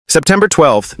September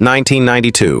 12,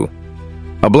 1992.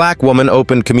 A black woman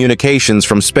opened communications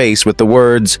from space with the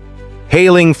words,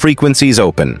 "Hailing frequencies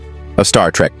open," a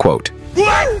Star Trek quote.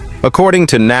 According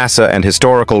to NASA and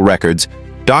historical records,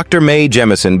 Dr. Mae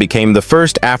Jemison became the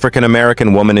first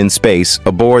African-American woman in space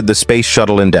aboard the Space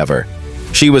Shuttle Endeavour.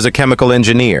 She was a chemical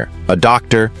engineer, a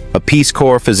doctor, a Peace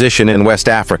Corps physician in West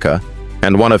Africa,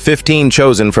 and one of 15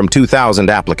 chosen from 2,000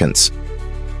 applicants.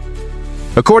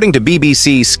 According to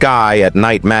BBC Sky at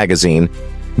Night magazine,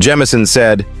 Jemison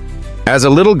said, "As a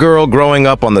little girl growing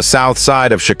up on the south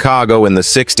side of Chicago in the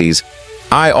 60s,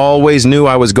 I always knew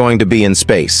I was going to be in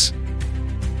space."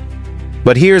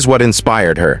 But here's what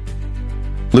inspired her.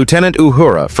 Lieutenant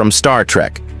Uhura from Star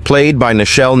Trek, played by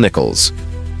Nichelle Nichols.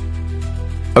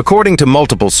 According to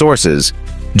multiple sources,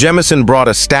 Jemison brought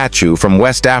a statue from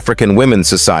West African Women's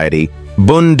Society,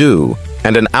 Bundu,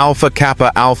 and an Alpha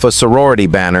Kappa Alpha sorority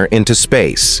banner into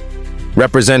space,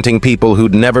 representing people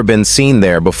who'd never been seen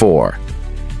there before.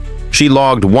 She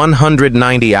logged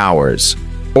 190 hours,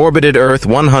 orbited Earth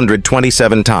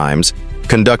 127 times,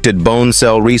 conducted bone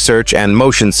cell research and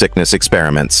motion sickness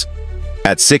experiments.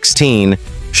 At 16,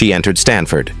 she entered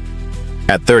Stanford.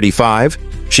 At 35,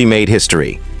 she made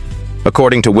history.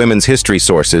 According to women's history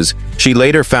sources, she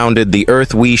later founded the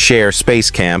Earth We Share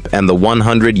Space Camp and the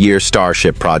 100-Year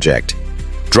Starship Project.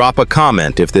 Drop a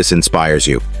comment if this inspires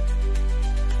you.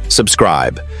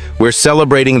 Subscribe. We're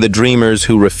celebrating the dreamers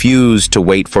who refuse to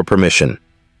wait for permission.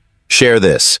 Share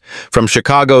this. From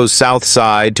Chicago's South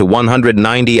Side to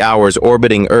 190 hours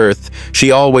orbiting Earth, she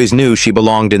always knew she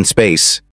belonged in space.